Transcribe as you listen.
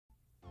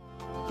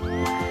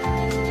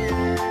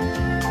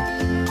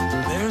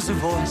a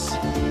voice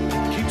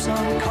that keeps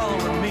on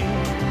calling me.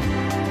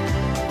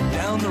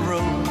 Down the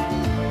road,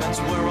 that's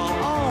where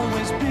I'll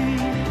always be.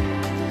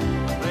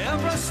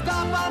 Every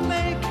stop I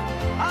make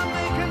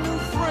a new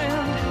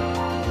friend.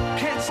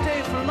 Can't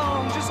stay for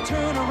long, just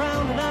turn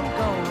around and I'm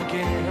gone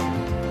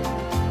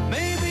again.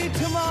 Maybe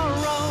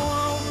tomorrow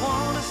I'll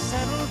wanna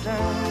settle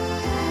down.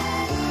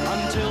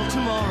 Until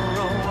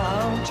tomorrow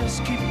I'll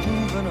just keep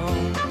moving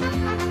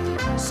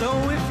on. So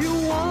if you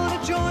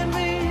wanna join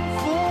me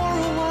for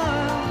a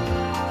while,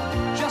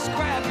 just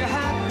grab your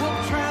hat,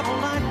 we'll travel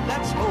like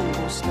that's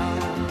Hobo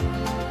style.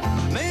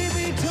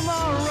 Maybe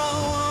tomorrow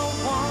I'll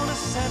wanna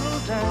settle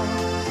down.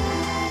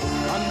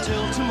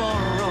 Until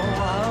tomorrow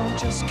I'll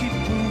just keep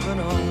moving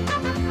on.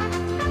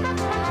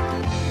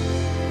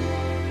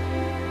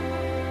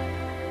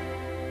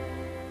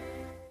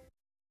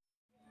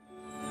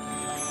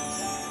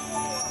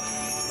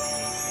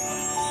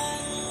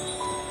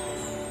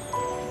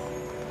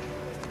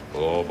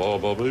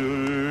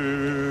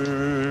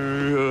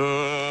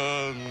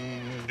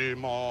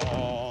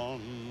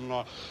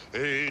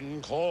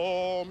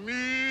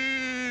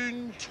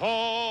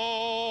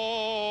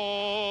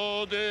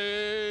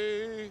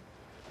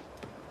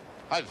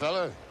 Hi,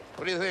 fella.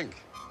 What do you think?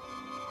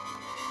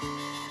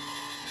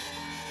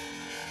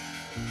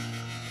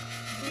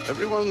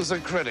 Everyone's a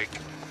critic.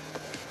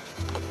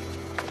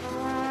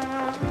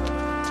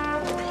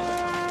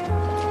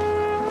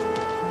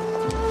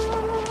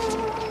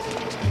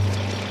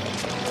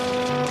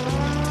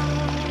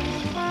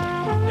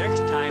 Next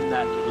time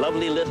that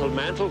lovely little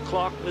mantel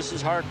clock,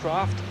 Mrs.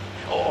 Harcroft,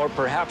 or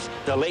perhaps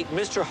the late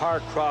Mr.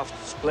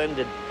 Harcroft's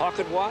splendid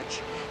pocket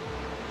watch.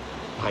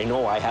 I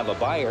know I have a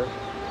buyer.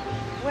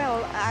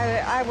 Well,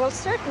 I will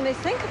certainly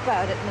think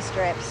about it,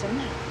 Mr. Epson.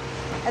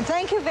 And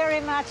thank you very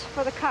much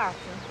for the carton.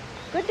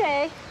 Good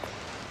day.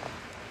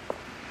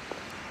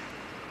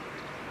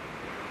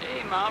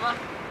 Hey, Mama.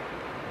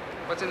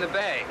 What's in the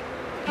bag?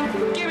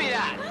 Give me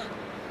that!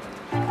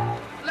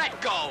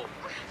 Let go!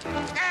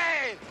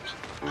 Hey!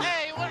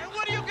 Hey,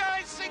 what do you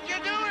guys think you're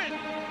doing?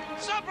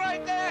 Stop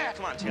right there!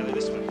 Come on, Taylor,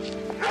 this way.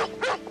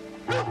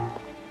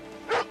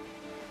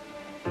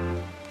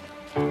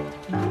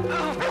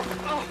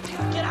 Oh,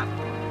 Taylor, get up!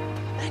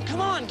 Man,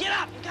 come on, get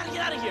up! We gotta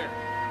get out of here.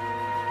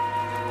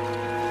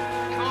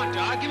 Come on,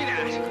 dog, give me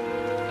that.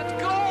 Let's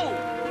go!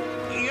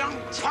 You young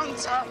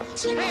punter!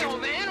 Hey,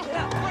 old man!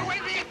 Where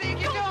do you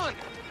think you're going?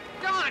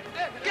 Come on,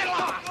 get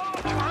off!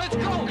 Come on, let's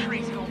go!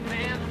 Crazy old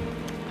man.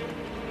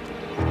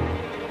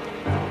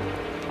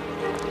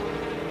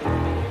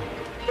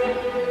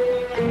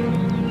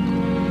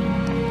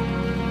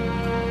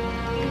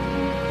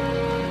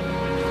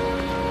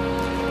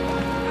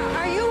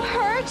 Are you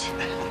hurt?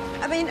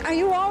 I mean, are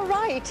you all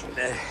right?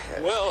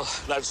 Well,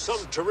 that's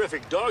some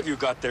terrific dog you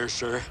got there,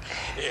 sir.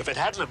 If it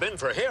hadn't have been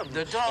for him...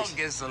 The dog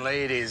is the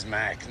lady's,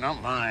 Mac,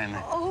 not mine.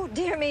 Oh,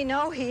 dear me,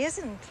 no, he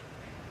isn't.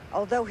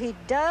 Although he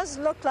does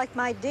look like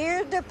my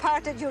dear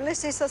departed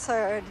Ulysses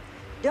III.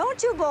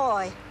 Don't you,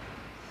 boy?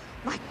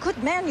 My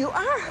good man, you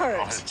are hurt.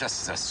 Oh, it's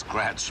just a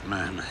scratch,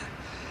 man.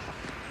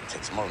 It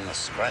takes more than a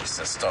scratch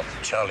to stop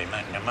Charlie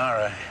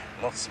McNamara.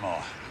 Lots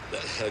more.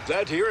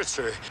 Glad to hear it,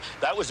 sir.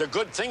 That was a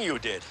good thing you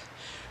did.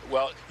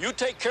 Well, you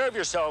take care of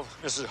yourself,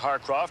 Mrs.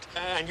 Harcroft,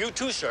 and you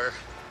too, sir.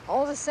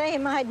 All the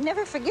same, I'd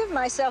never forgive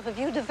myself if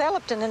you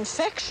developed an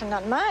infection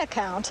on my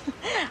account.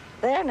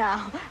 There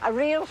now, a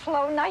real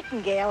Flo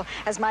Nightingale,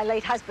 as my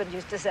late husband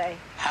used to say.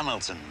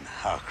 Hamilton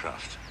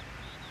Harcroft.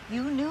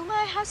 You knew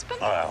my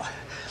husband? Well,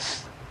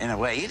 in a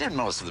way, he did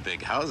most of the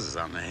big houses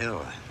on the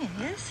hill.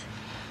 Yes.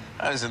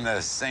 I was in the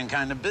same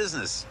kind of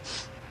business.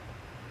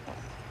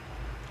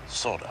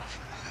 Sort of.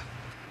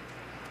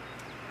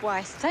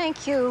 Why,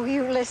 thank you,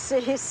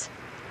 Ulysses.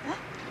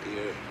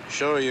 You're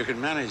sure you can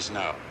manage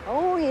now?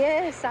 Oh,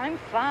 yes, I'm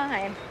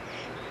fine.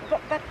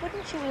 But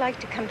wouldn't you like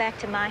to come back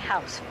to my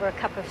house for a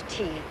cup of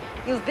tea?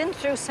 You've been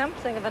through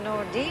something of an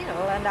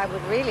ordeal, and I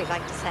would really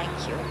like to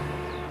thank you.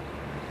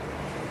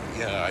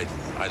 Yeah,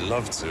 I'd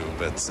love to,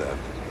 but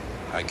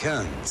I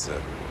can't.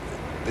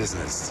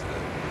 Business.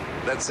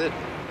 That's it.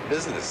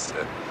 Business.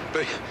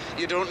 But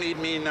you don't need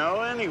me now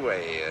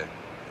anyway.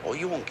 Oh,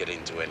 you won't get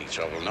into any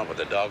trouble, not with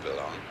the dog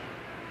along.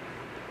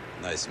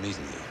 Nice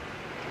meeting you.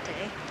 Good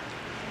day.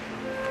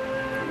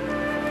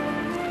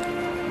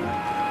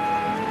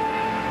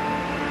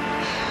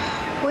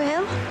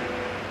 Well,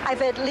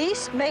 I've at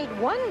least made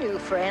one new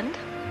friend.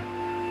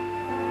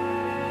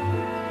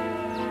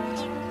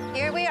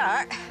 Here we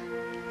are.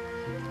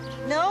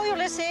 No,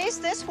 Ulysses,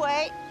 this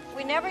way.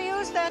 We never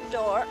use that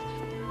door.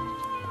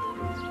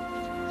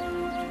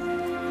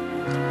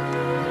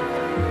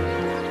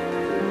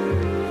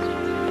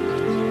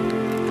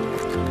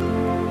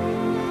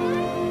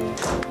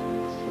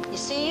 You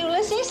see,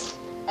 Ulysses?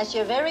 At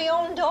your very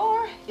own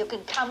door, you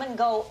can come and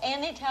go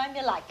anytime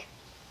you like.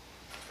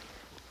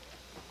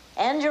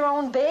 And your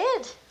own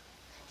bed,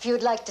 if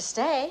you'd like to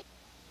stay.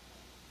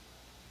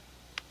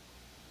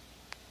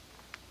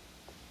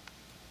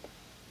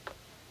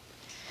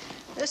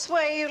 This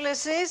way,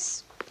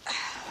 Ulysses.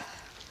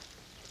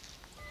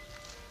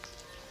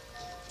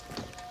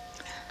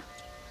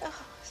 Oh,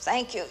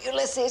 thank you,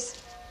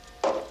 Ulysses.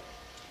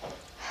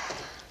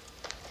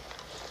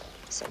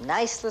 Some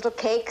nice little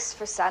cakes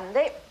for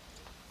Sunday.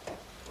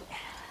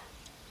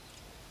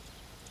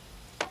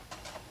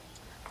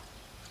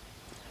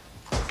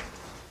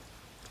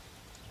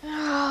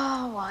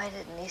 Oh, why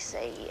didn't he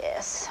say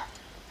yes?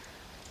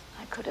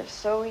 I could have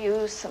so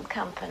used some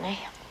company.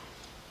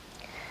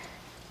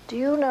 Do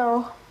you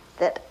know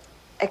that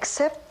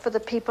except for the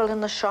people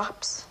in the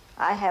shops,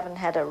 I haven't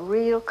had a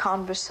real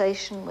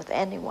conversation with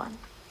anyone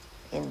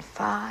in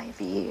 5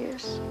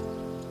 years?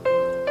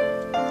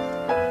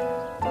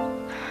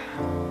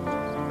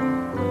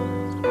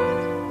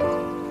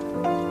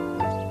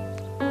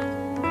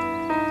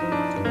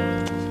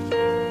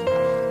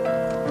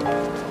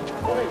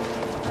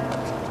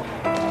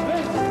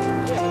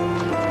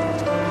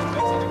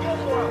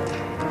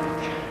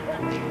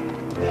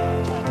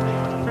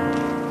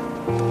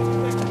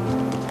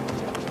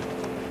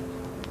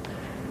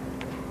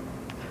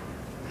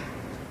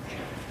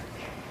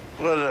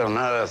 What on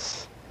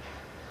earth?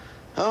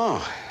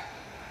 Oh,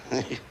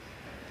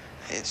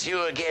 it's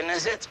you again,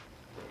 is it?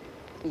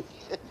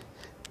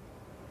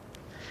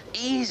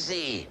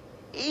 Easy,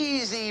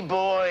 easy,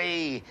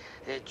 boy.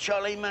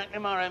 Charlie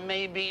McNamara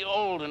may be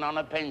old and on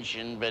a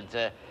pension,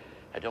 but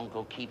I don't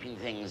go keeping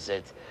things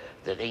that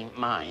ain't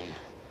mine.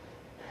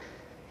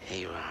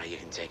 Here you are. You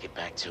can take it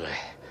back to her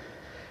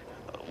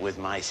with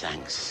my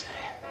thanks.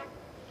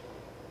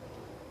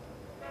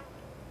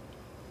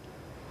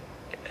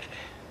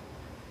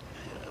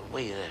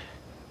 Wait,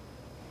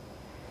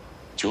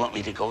 do you want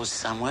me to go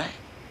somewhere?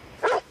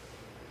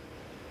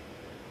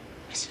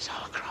 Mrs.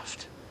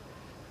 Harcroft?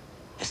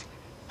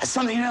 Has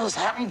something else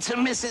happened to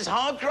Mrs.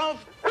 Harcroft?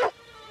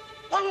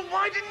 Well,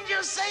 why didn't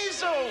you say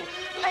so?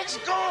 Let's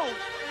go.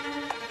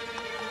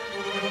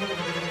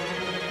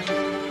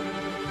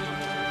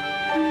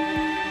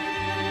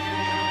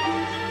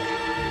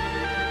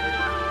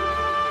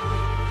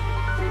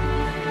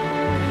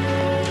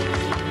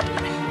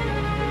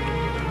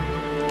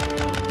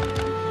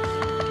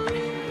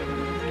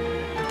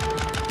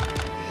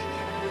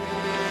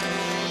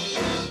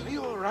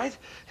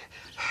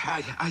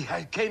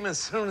 I came as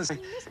soon as...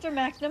 Mr.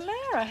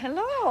 McNamara,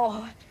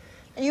 hello.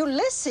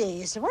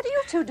 Ulysses, what are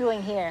you two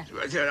doing here?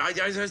 I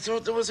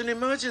thought there was an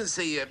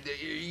emergency.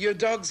 Your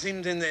dog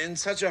seemed in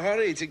such a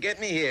hurry to get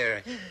me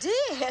here. He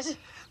did?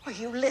 Well,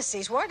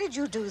 Ulysses, why did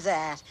you do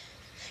that?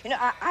 You know,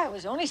 I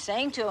was only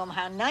saying to him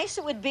how nice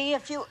it would be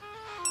if you...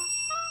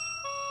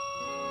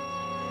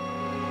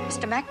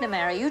 Mr.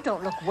 McNamara, you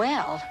don't look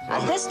well.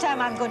 This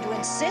time I'm going to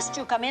insist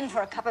you come in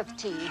for a cup of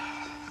tea.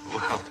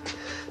 Well,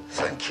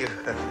 thank you.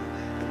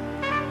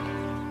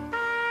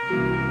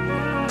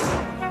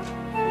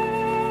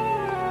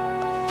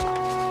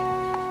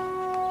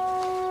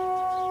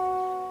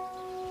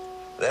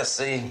 That's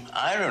the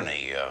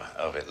irony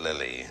of it,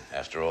 Lily.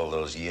 After all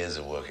those years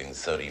of working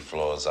 30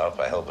 floors up,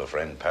 I help a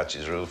friend patch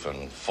his roof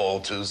and fall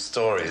 2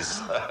 stories.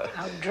 Oh,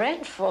 how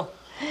dreadful.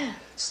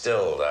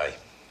 Still, I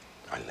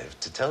live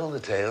to tell the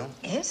tale.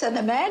 Yes, and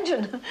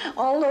imagine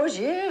all those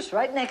years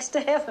right next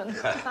to heaven.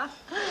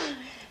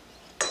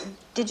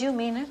 Did you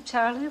mean it,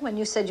 Charlie, when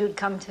you said you'd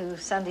come to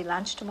Sunday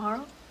lunch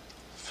tomorrow?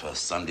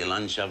 First Sunday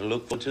lunch I've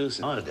looked forward to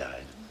since I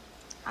died.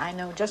 I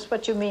know just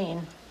what you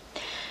mean.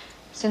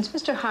 Since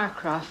Mr.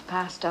 Harcroft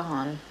passed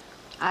on,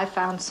 I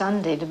found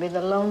Sunday to be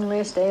the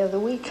loneliest day of the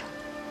week.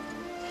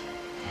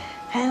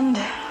 And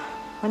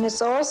when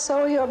it's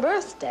also your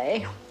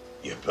birthday...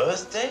 Your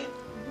birthday?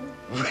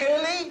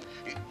 Really?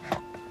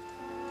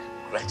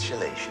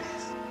 Congratulations.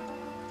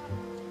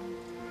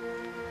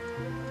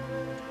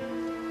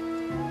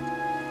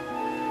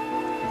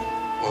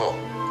 Oh,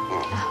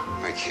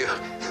 thank you.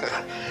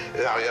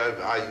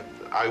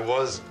 I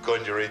was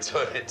going to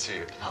return it to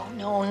you. Oh,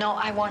 no,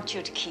 I want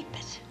you to keep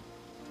it.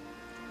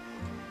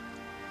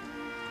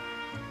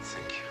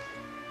 Thank you.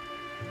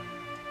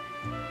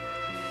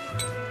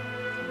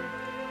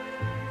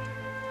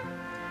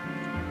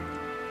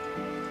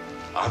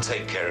 I'll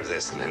take care of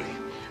this, Lily.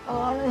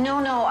 Oh,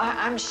 no,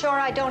 I'm sure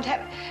I don't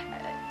have...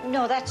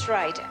 no, that's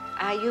right.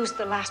 I used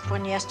the last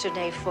one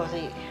yesterday for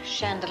the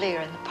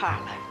chandelier in the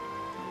parlor.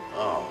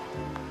 Oh.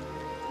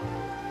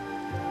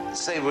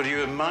 Say, would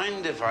you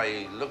mind if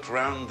I looked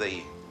round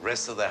the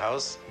rest of the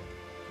house?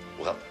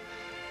 Well,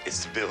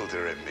 it's the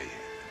builder in me.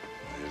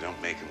 They don't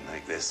make them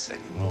like this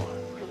anymore.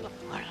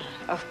 Well,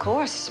 of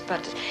course,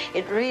 but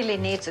it really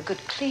needs a good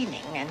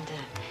cleaning, and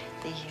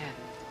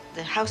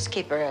the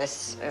housekeeper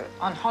is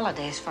on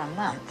holidays for a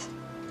month.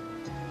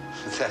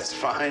 That's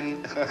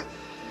fine.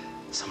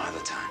 Some other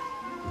time.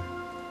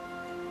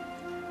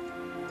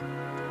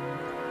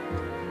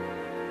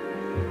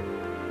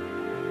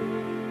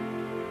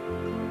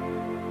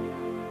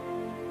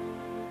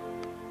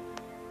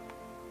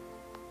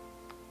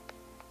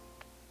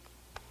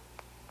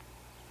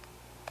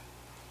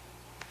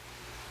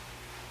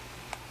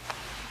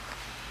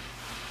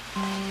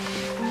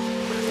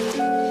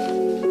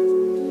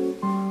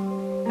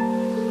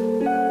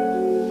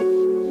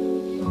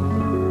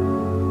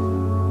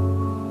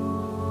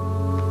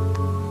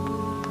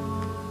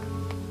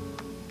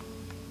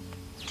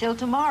 Till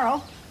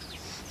tomorrow.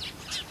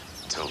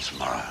 Till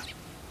tomorrow.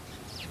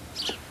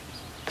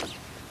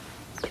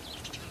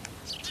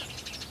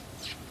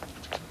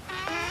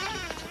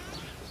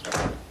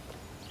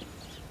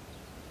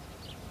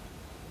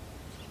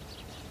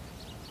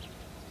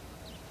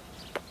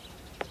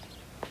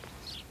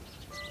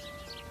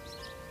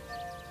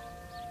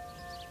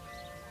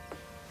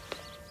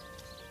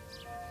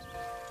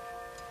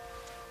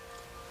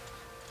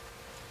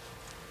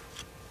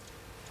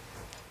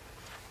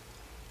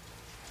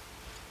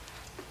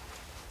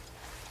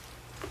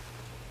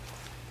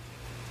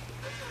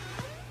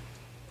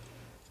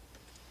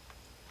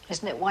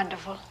 Isn't it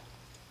wonderful?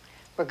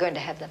 We're going to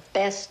have the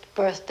best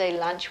birthday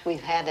lunch we've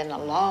had in a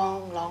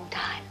long, long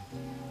time.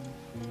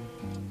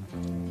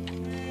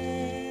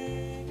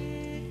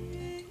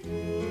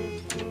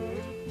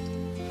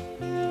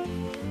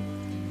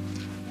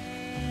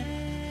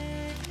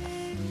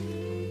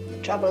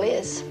 The trouble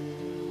is,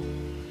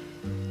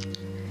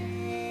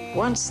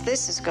 once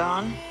this is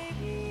gone,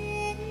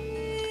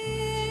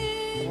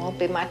 there won't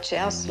be much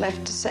else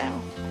left to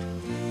sell.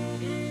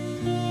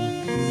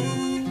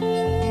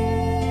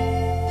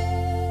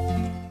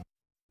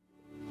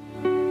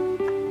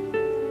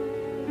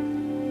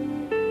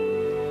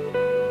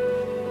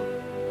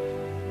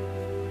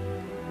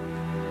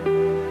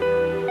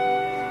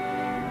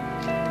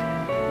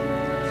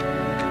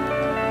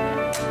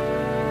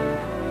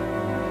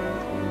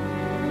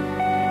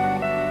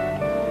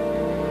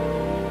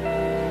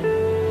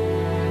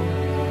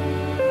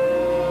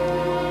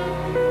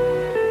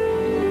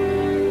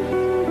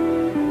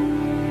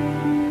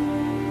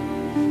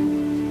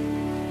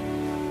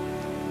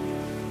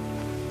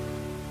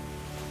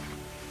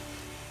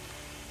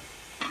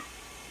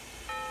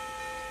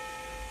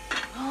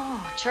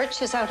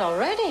 Church is out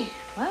already.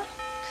 Well,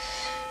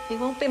 he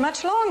won't be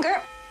much longer.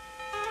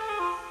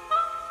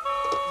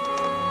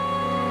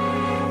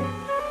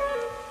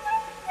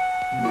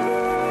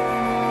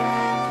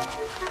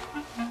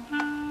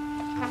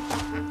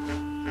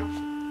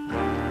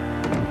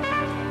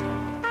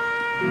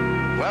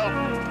 Well,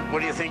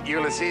 what do you think,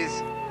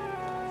 Ulysses?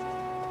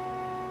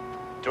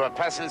 Do a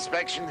pass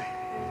inspection?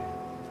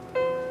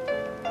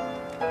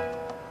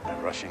 No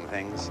rushing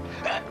things.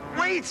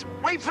 Wait!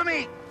 Wait for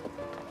me!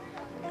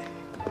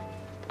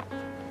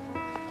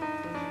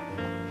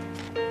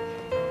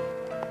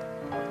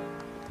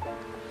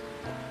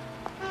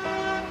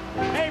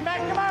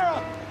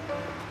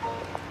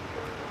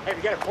 Hey,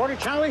 you got a quarter,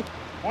 Charlie?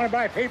 I want to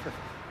buy a paper.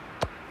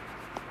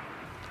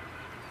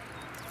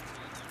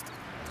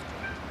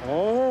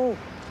 Oh.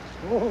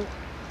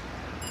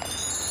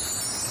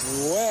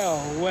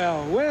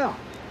 Well.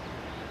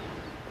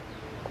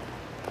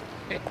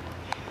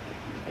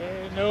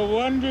 No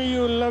wonder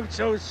you look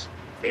so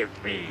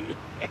spiffy.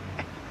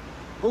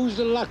 Who's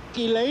the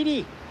lucky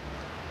lady?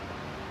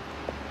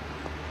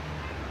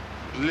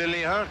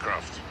 Lily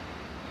Harcroft.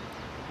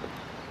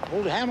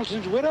 Old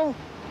Hamilton's widow?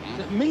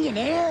 The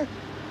millionaire?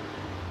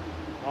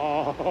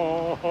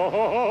 Oh,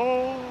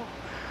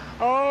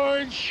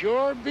 it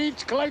sure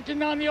beats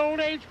collecting on the old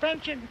age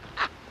pension.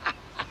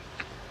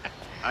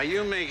 Are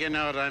you making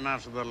out I'm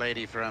after the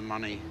lady for her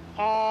money?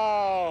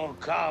 Oh,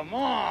 come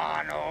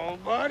on,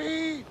 old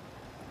buddy.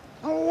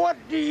 What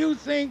do you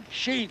think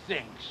she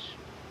thinks?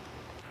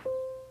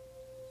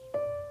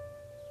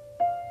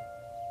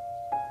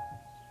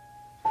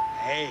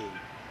 Hey,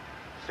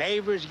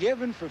 favors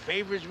given for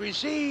favors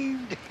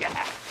received.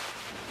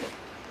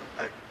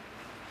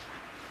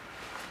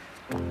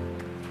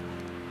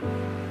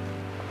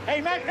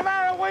 Hey,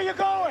 McNamara, where you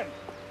going?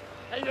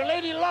 Hey, your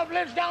lady love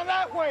lives down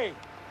that way.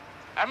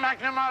 And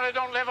McNamara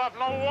don't live up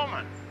no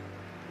woman.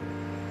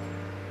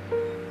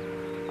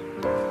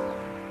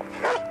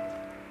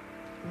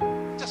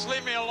 Just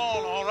leave me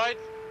alone, all right?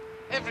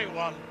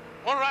 Everyone,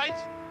 all right?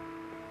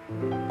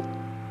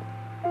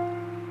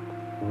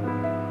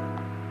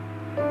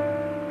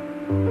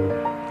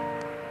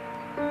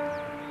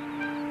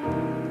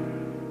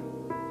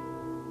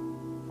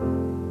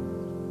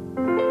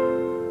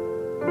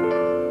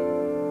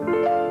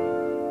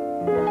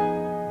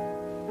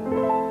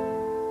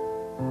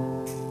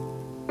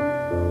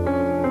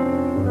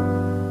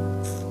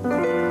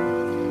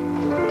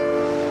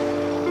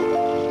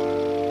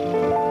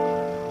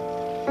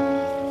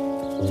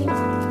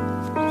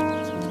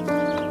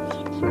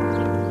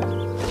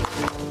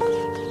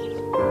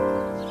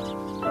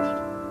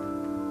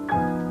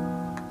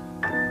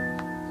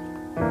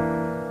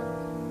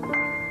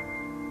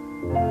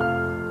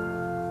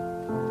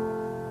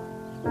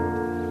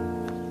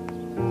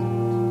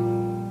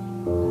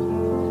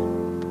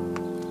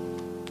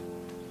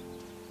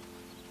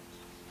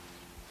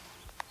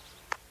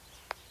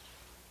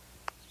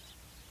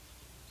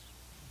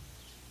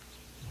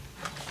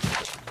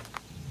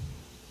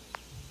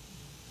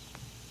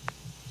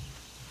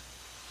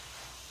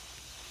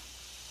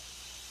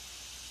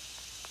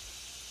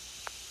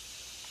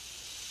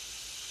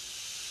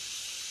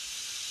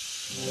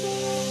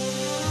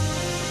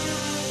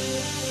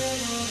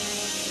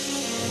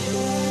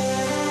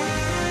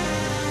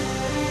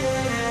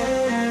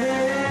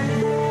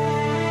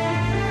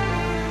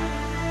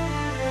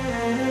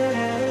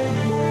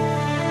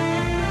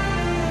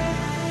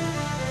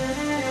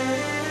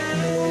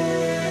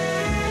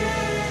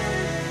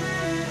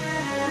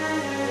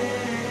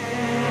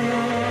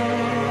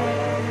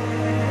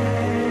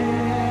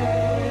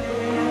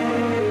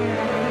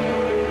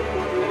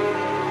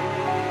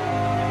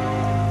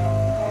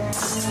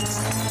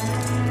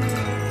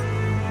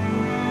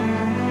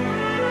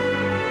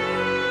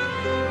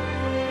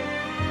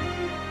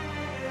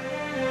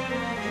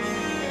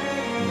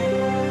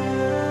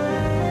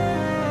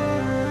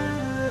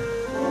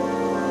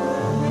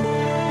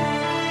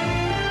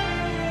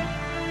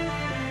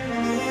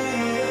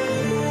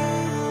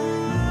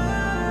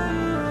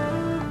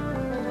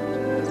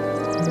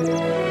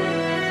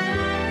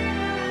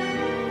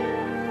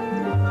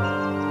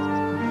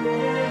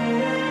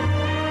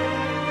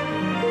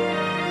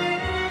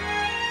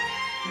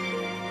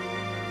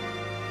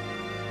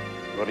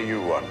 do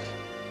you want?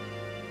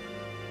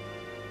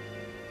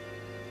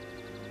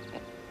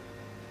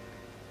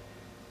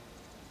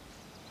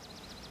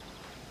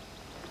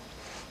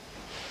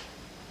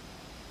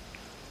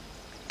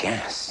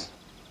 Gas.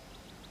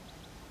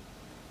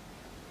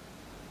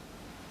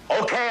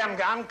 Okay,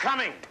 I'm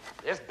coming.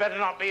 This better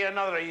not be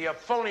another of your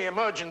phony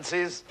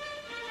emergencies.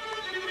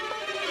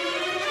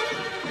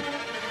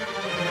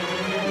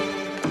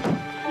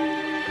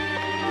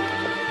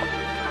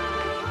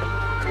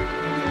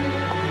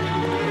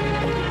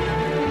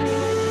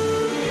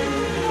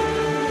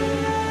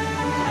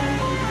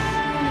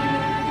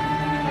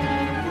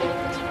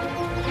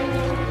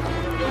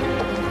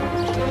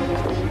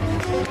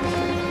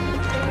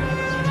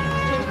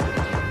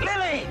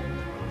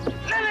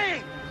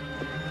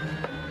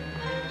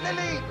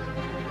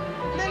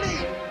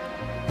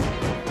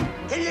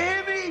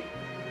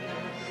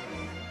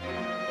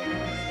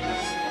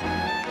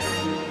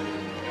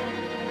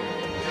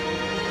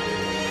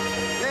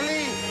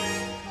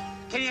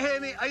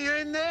 Are you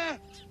in there?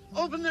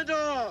 Open the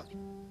door.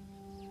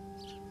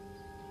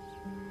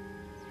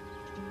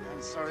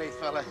 I'm sorry,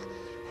 fella.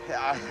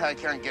 I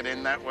can't get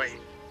in that way.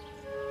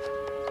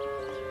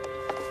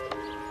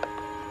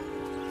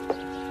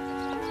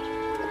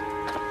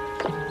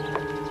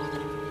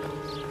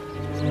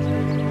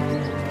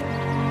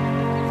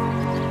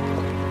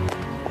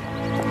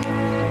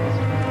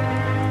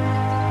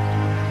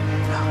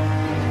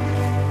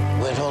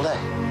 Where'd all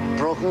that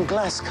broken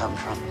glass come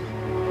from?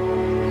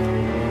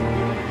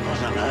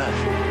 What on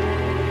earth?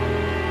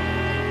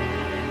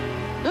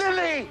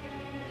 Lily!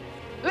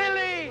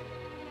 Lily!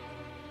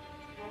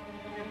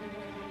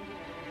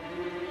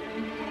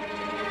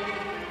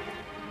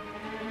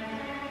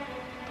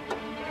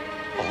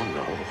 Oh,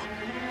 no.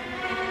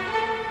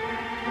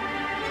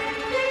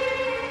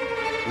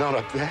 Not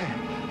up there.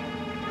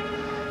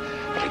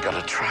 But I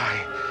gotta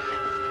try.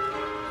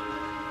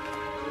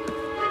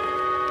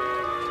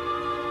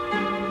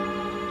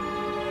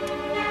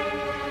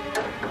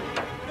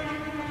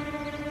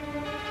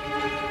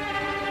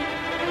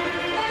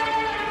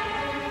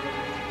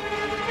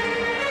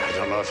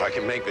 If I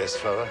can make this,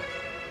 fella.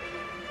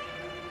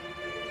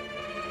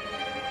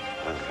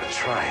 I'm gonna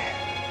try.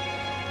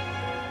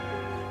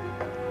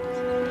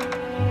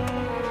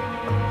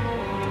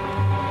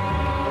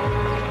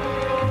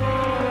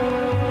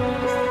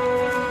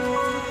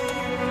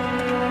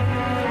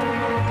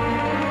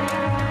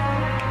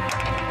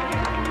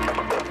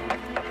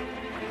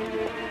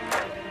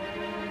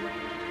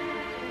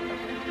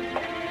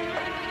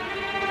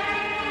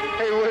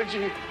 Hey, would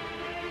you?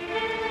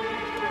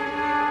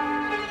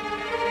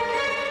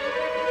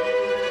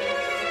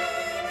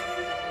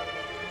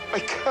 I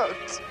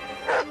can't.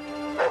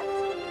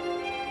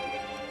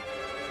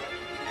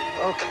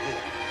 Okay.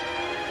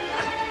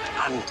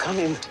 I'm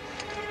coming.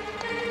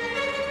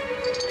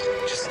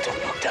 Just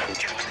don't look down,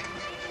 Charlie.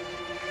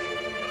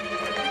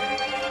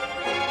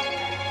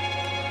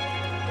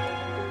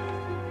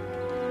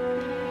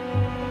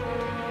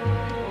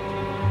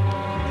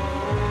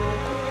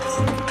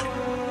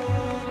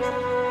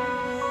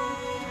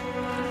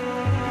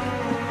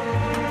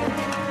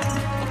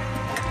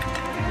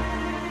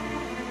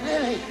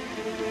 Lily!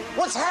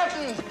 What's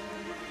happening?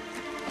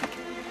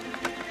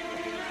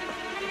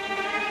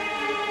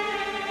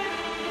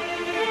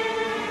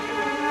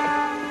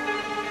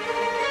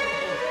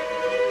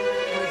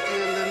 Oh,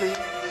 dear Lily.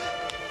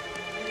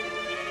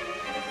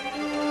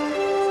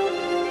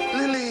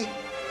 Lily!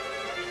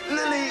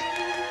 Lily!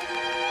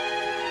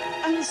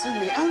 Answer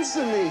me,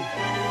 answer me!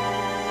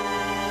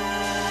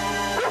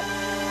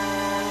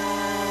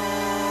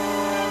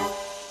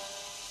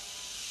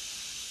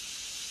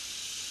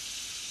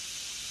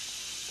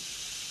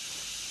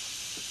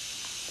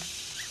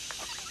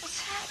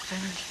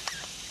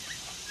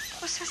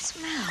 What's that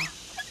smell?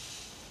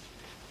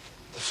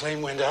 The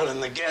flame went out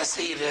in the gas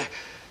heater.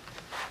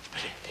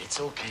 But it's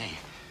okay.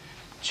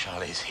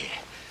 Charlie's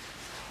here.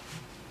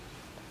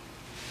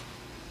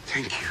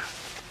 Thank you.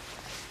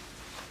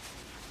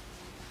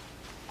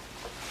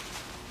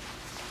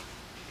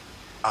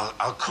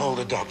 I'll call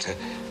the doctor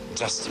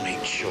just to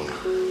make sure.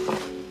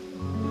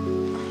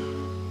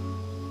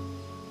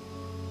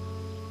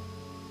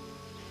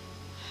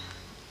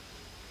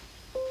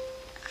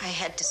 I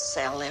had to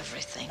sell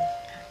everything.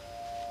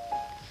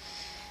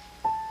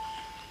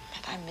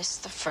 But I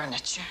missed the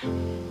furniture.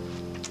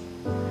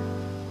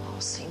 All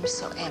seems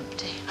so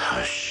empty.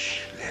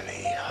 Hush,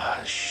 Lily,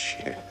 hush.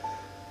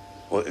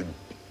 Well,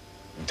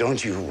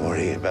 don't you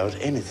worry about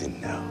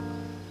anything now.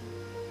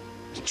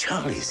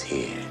 Charlie's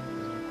here.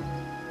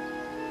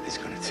 He's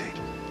gonna take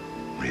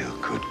real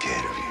good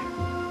care of you.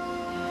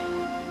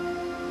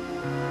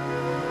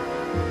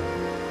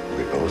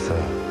 We both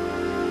are.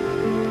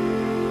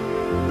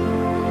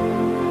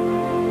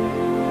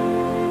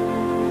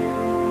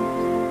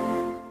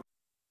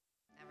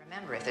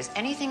 If there's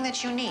anything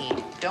that you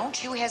need,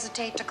 don't you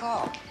hesitate to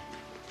call.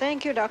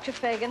 Thank you, Dr.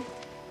 Fagan.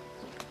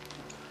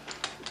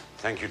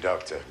 Thank you,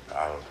 Doctor.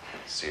 I'll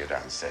see you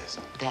downstairs.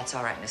 That's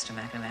all right, Mr.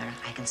 McNamara.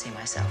 I can see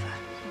myself out.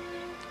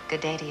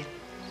 Good day to you.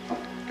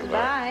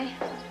 Goodbye.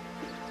 Bye.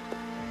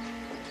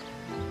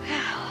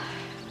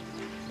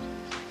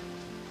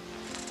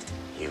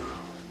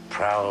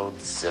 proud,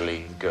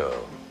 silly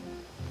girl.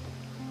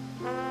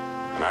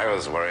 And I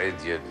was worried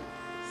you'd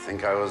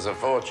think I was a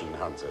fortune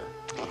hunter.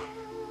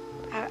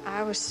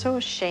 I was so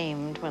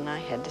ashamed when I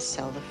had to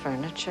sell the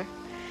furniture.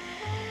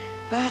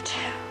 But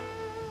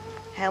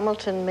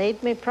Hamilton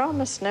made me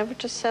promise never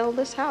to sell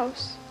this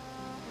house.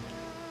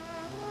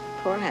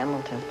 Poor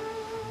Hamilton.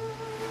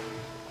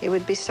 He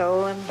would be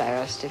so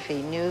embarrassed if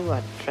he knew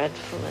what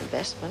dreadful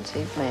investments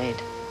he'd made.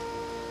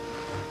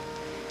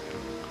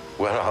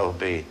 Well, I'll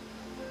be.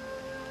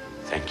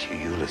 Thank you,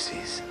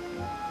 Ulysses.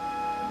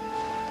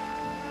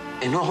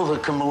 In all the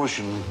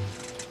commotion,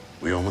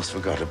 we almost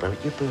forgot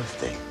about your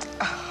birthday.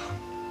 Oh.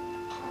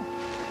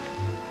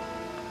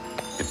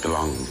 It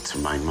belonged to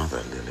my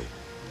mother, Lily.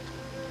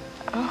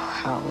 Oh,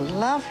 how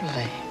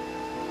lovely.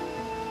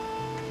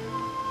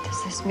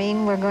 Does this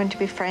mean we're going to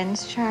be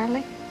friends,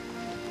 Charlie?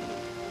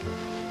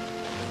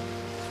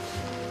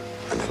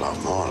 And a lot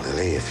more,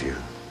 Lily, if you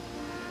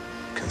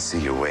can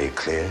see your way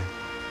clear.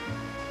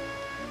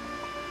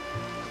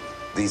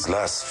 These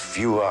last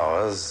few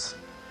hours,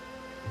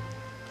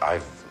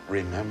 I've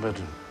remembered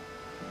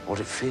what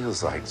it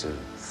feels like to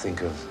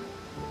think of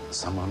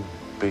someone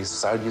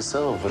beside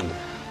yourself, and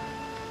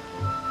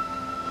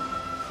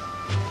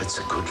it's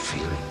a good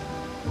feeling.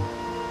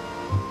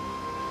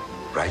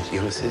 Right,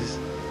 Ulysses?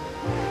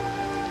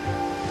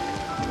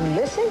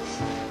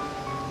 Ulysses?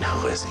 Now,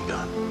 where's he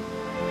gone?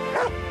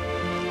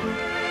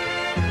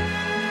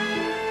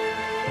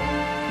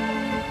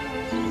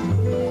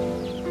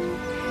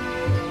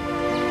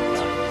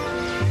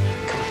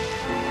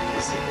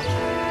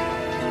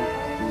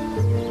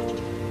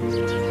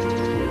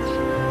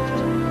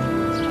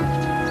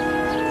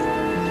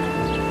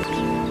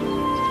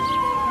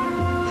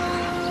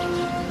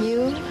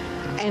 You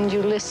and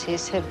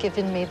Ulysses have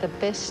given me the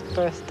best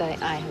birthday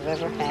I have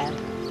ever had.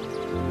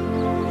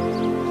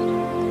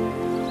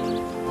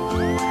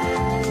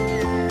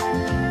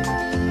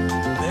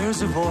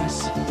 There's a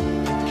voice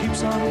that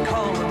keeps on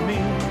calling me.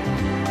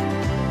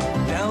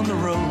 Down the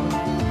road,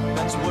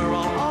 that's where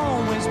I'll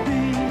always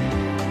be.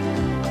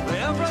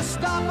 Every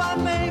stop I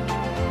make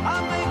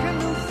a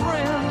new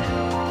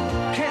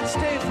friend. Can't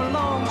stay for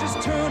long,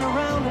 just turn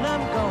around and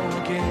I'm gone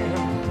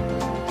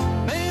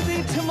again.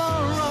 Maybe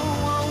tomorrow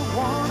I'll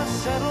wanna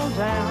settle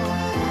down.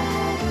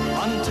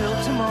 Until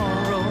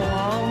tomorrow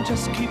I'll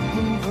just keep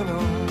moving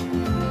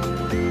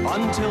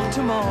on. Until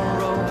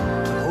tomorrow,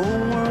 the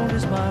whole world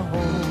is my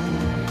home.